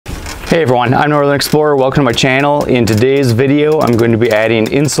Hey everyone, I'm Northern Explorer. Welcome to my channel. In today's video, I'm going to be adding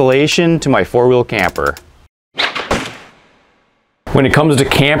insulation to my four-wheel camper. When it comes to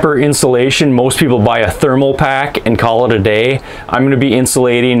camper insulation, most people buy a thermal pack and call it a day. I'm going to be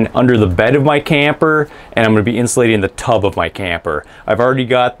insulating under the bed of my camper, and I'm going to be insulating the tub of my camper. I've already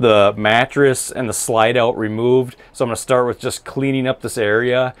got the mattress and the slide out removed, so I'm going to start with just cleaning up this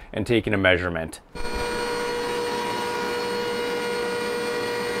area and taking a measurement.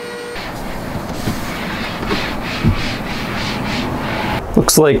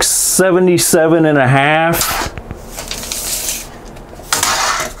 Looks like 77 and a half.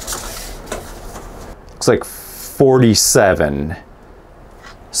 Looks like 47.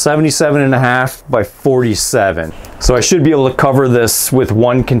 77 and a half by 47. So I should be able to cover this with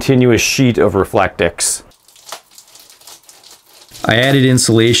one continuous sheet of Reflectix. I added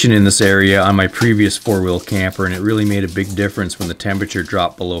insulation in this area on my previous four-wheel camper, and it really made a big difference when the temperature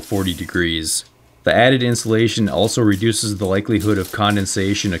dropped below 40 degrees. The added insulation also reduces the likelihood of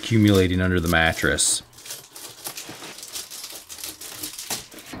condensation accumulating under the mattress.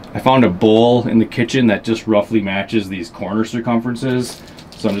 I found a bowl in the kitchen that just roughly matches these corner circumferences,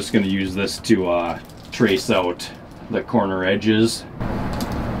 so I'm just going to use this to trace out the corner edges.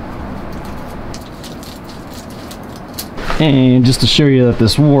 And just to show you that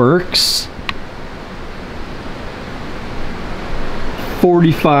this works,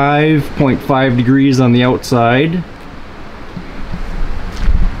 45.5 degrees on the outside.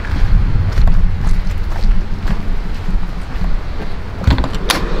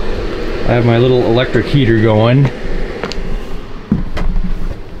 I have my little electric heater going.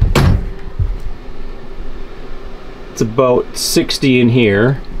 It's about 60 in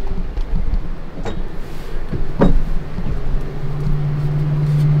here.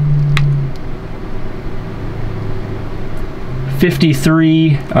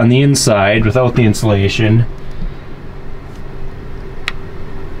 $53 on the inside without the insulation.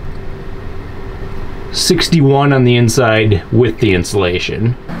 $61 on the inside with the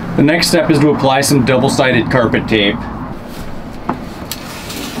insulation. The next step is to apply some double-sided carpet tape.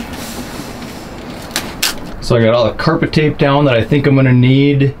 So I got all the carpet tape down that I think I'm gonna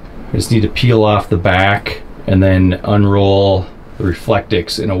need. I just need to peel off the back and then unroll the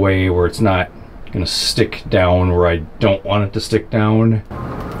Reflectix in a way where it's not gonna stick down where I don't want it to stick down.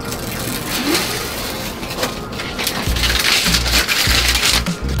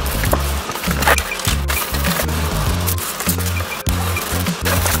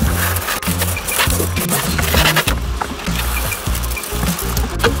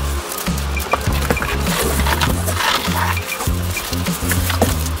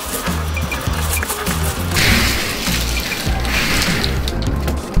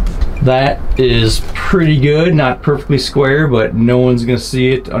 That is pretty good, not perfectly square, but no one's gonna see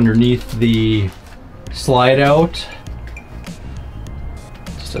it underneath the slide out.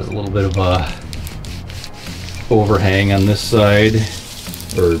 Just has a little bit of a overhang on this side,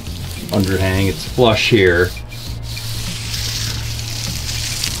 or underhang. It's flush here,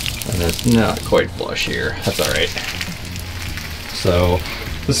 and it's not quite flush here. That's all right. So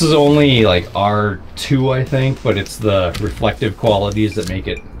this is only like R2, I think, but it's the reflective qualities that make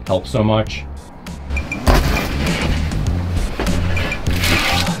it help so much.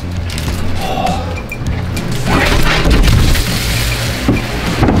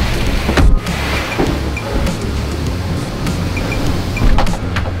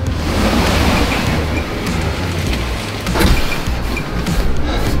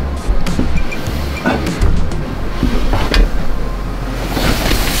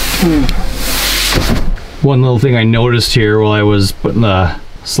 One little thing I noticed here while I was putting the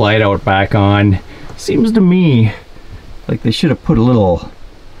slide out back on, seems to me like they should have put a little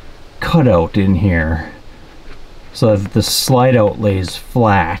cutout in here so that the slide out lays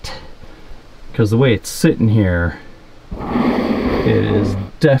flat, because the way it's sitting here, it is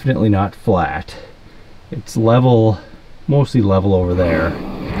definitely not flat. It's level, mostly level over there,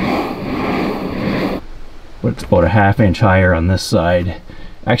 but it's about a ½ inch higher on this side.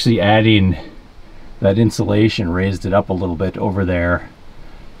 Actually adding that insulation raised it up a little bit over there,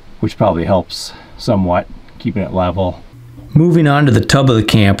 which probably helps somewhat, keeping it level. Moving on to the tub of the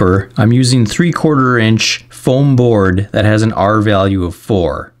camper, I'm using 3/4 inch foam board that has an R value of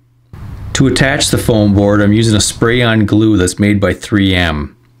 4. To attach the foam board, I'm using a spray-on glue that's made by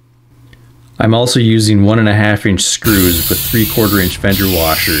 3M. I'm also using 1½ inch screws with 3/4 inch fender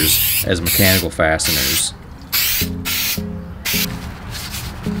washers as mechanical fasteners.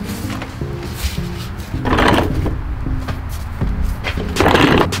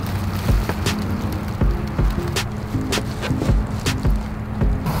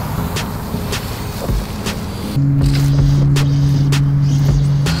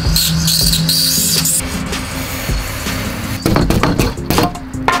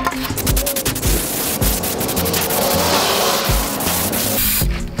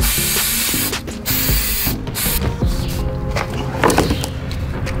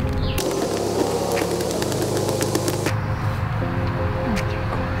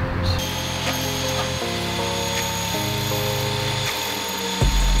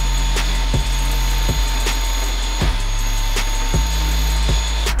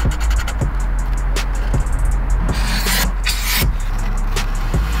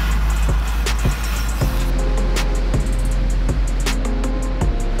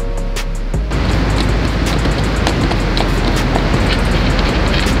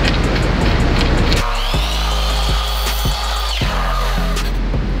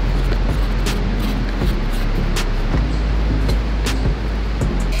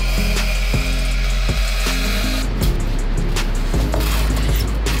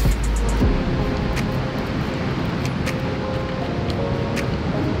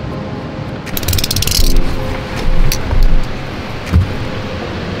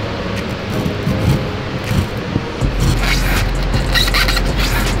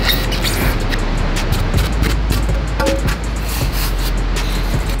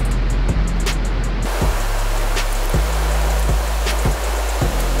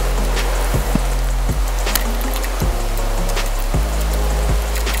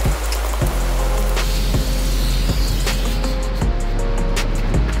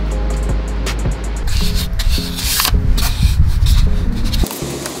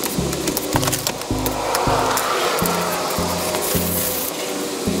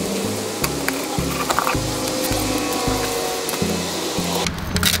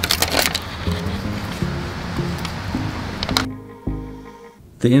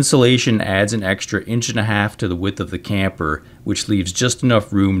 The insulation adds an extra 1.5 inches to the width of the camper, which leaves just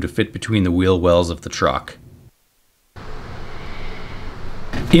enough room to fit between the wheel wells of the truck.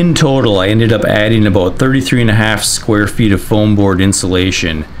 In total, I ended up adding about 33.5 square feet of foam board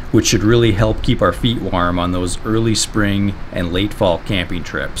insulation, which should really help keep our feet warm on those early spring and late fall camping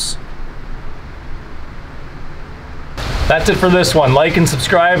trips. That's it for this one. Like and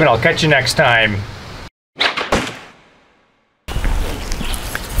subscribe, and I'll catch you next time.